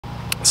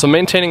So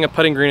maintaining a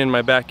putting green in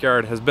my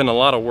backyard has been a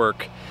lot of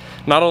work,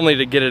 not only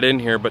to get it in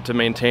here, but to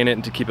maintain it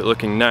and to keep it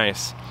looking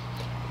nice.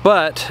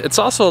 But it's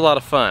also a lot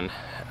of fun.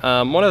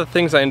 One of the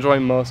things I enjoy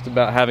most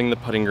about having the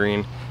putting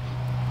green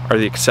are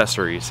the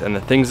accessories and the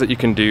things that you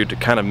can do to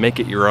kind of make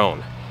it your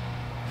own.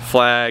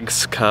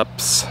 Flags,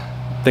 cups,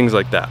 things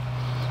like that.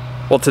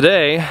 Well,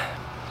 today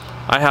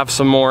I have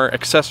some more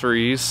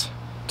accessories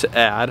to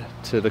add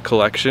to the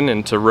collection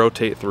and to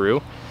rotate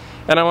through,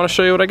 and I want to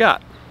show you what I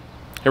got.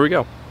 Here we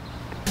go.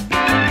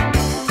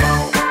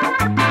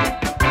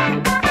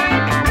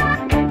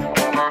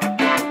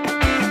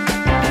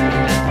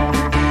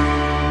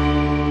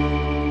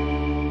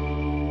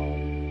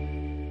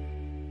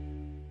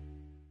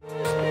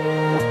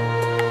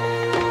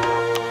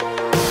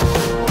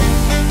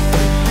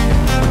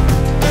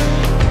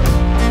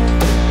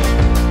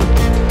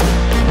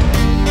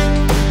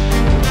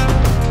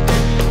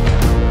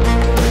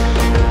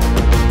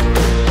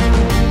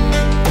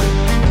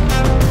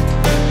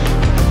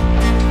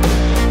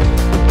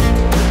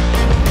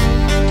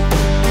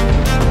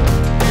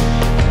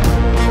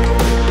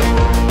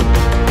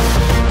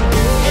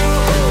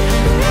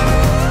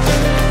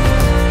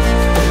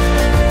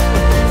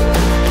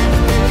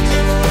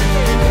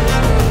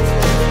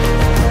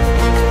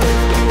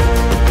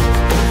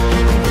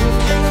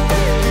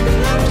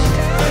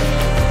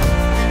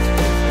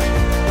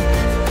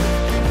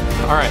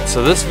 Alright,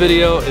 so this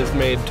video is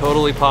made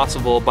totally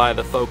possible by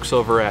the folks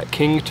over at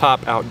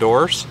Kingtop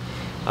Outdoors.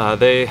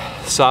 They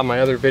saw my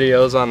other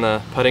videos on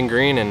the putting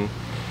green and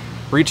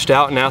reached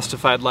out and asked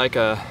if I'd like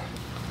a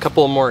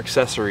couple more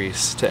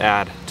accessories to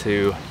add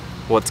to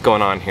what's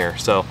going on here.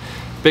 So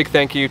big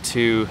thank you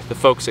to the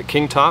folks at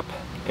Kingtop,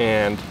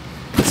 and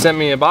they sent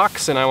me a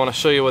box and I want to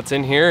show you what's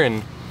in here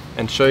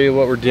and show you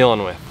what we're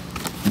dealing with.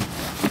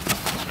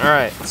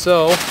 Alright,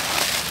 so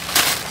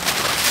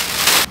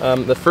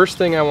the first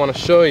thing I want to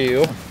show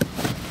you,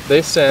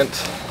 they sent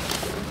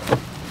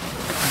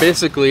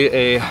basically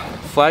a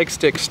flag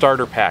stick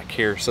starter pack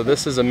here. So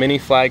this is a mini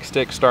flag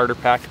stick starter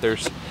pack.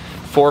 There's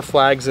 4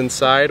 flags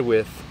inside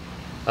with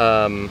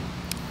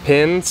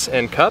pins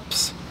and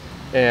cups,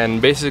 and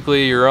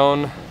basically your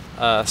own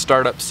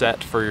startup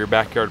set for your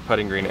backyard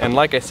putting green. And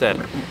like I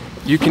said,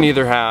 you can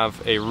either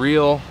have a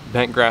real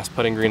bent grass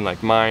putting green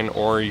like mine,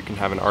 or you can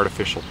have an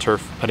artificial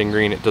turf putting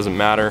green. It doesn't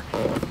matter.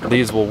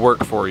 These will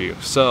work for you.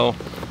 So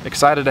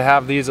excited to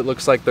have these. It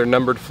looks like they're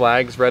numbered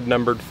flags, red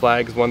numbered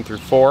flags 1 through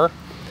 4.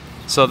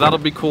 So that'll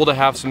be cool to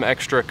have some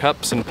extra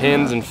cups and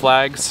pins and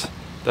flags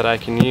that I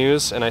can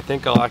use. And I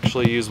think I'll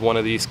actually use one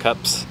of these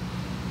cups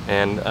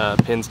and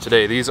pins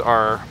today. These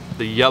are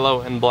the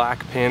yellow and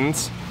black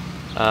pins.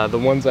 The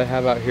ones I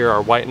have out here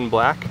are white and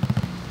black.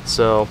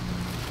 So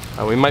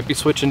we might be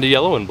switching to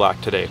yellow and black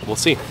today. We'll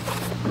see.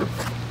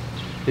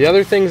 The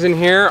other things in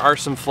here are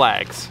some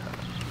flags.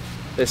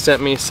 They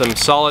sent me some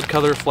solid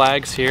color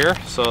flags here,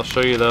 so I'll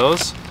show you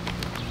those.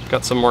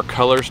 Got some more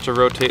colors to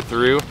rotate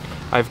through.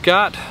 I've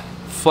got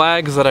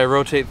flags that I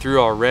rotate through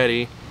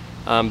already.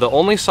 The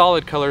only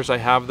solid colors I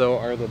have though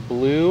are the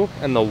blue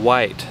and the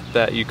white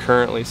that you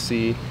currently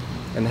see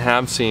and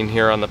have seen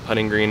here on the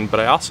putting green, but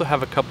I also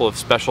have a couple of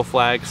special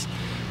flags.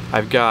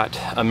 I've got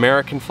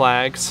American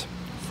flags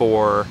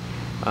for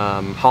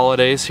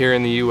holidays here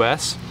in the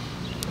US,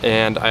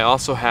 and I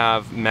also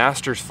have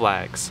Masters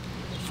flags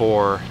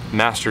for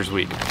Masters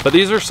Week. But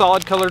these are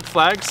solid colored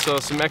flags, so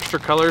some extra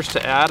colors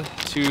to add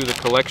to the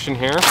collection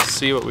here. Let's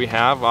see what we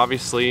have.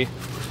 Obviously,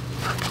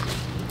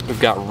 we've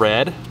got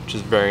red, which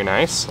is very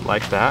nice. I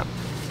like that.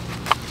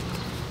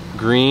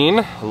 Green,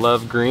 I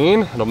love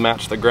green. It'll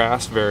match the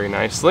grass very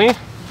nicely.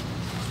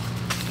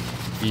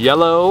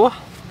 Yellow,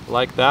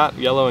 like that.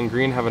 Yellow and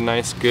green have a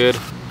nice, good,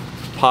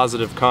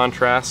 positive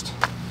contrast.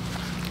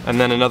 And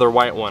then another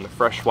white one, a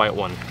fresh white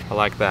one. I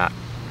like that.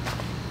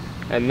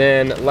 And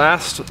then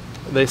last,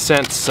 they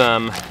sent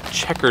some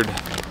checkered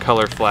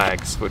color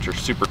flags, which are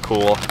super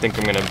cool. I think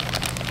I'm gonna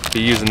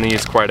be using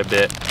these quite a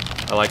bit.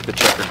 I like the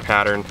checkered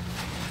pattern.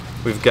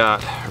 We've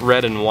got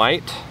red and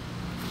white.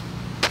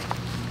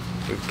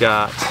 We've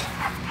got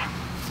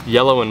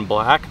yellow and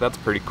black. That's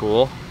pretty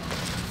cool.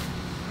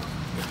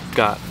 We've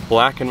got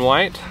black and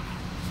white.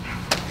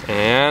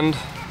 And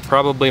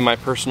probably my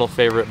personal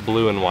favorite,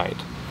 blue and white.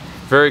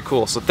 Very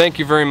cool. So thank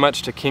you very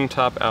much to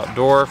Kingtop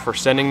Outdoor for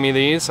sending me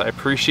these. I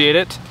appreciate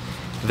it.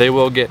 They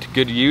will get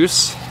good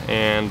use,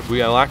 and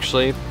we'll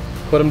actually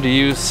put them to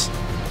use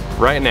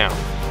right now.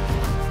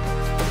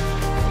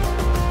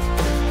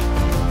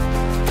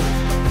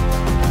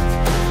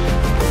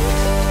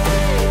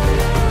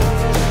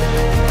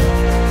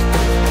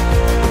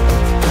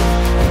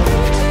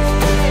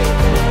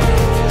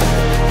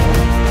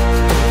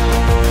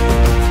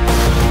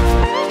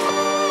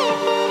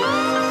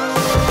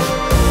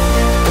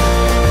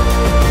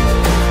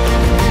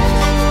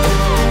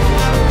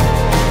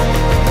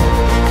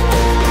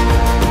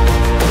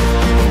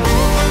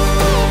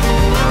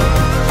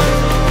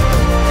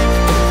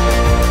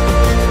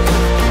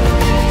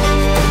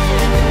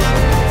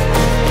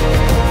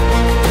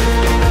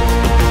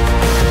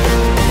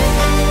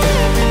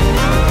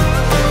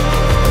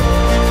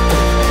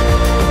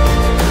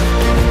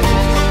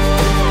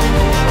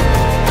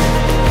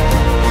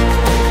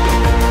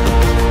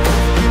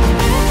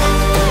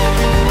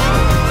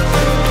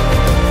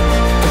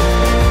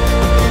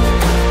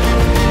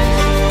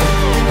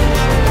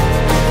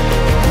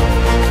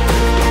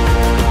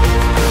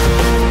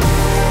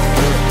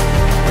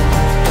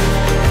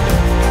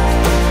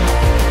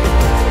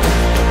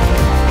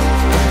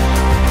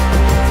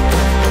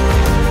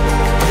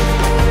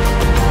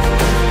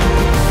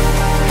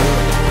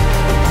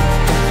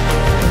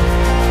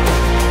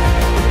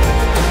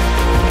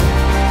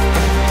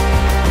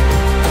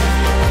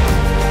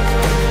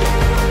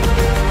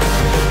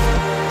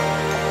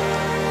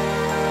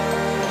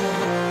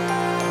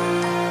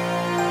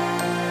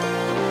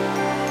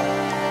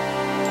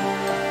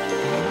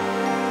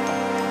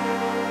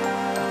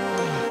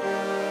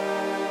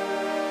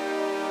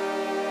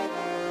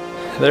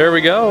 there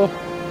we go.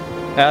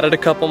 Added a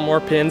couple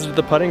more pins to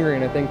the putting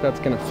green. I think that's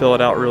gonna fill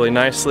it out really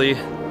nicely.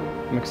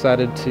 I'm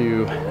excited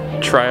to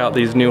try out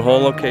these new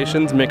hole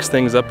locations, mix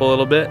things up a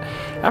little bit.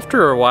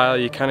 After a while,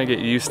 you kind of get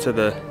used to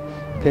the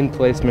pin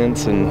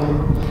placements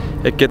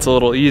and it gets a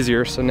little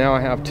easier. So now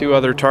I have 2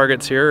 other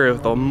targets here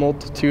with a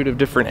multitude of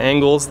different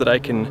angles that I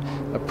can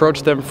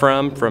approach them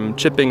from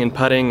chipping and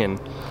putting,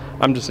 and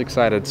I'm just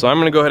excited. So I'm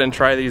gonna go ahead and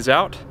try these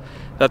out.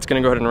 That's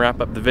gonna go ahead and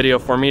wrap up the video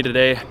for me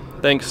today.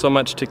 Thanks so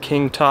much to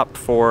Kingtop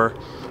for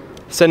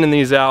sending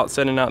these out,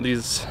 sending out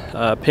these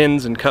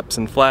pins and cups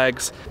and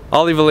flags.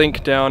 I'll leave a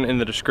link down in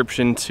the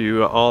description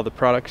to all the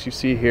products you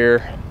see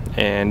here,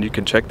 and you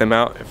can check them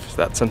out if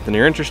that's something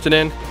you're interested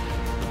in.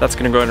 That's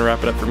gonna go ahead and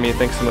wrap it up for me.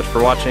 Thanks so much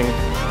for watching.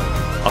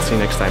 I'll see you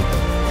next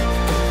time.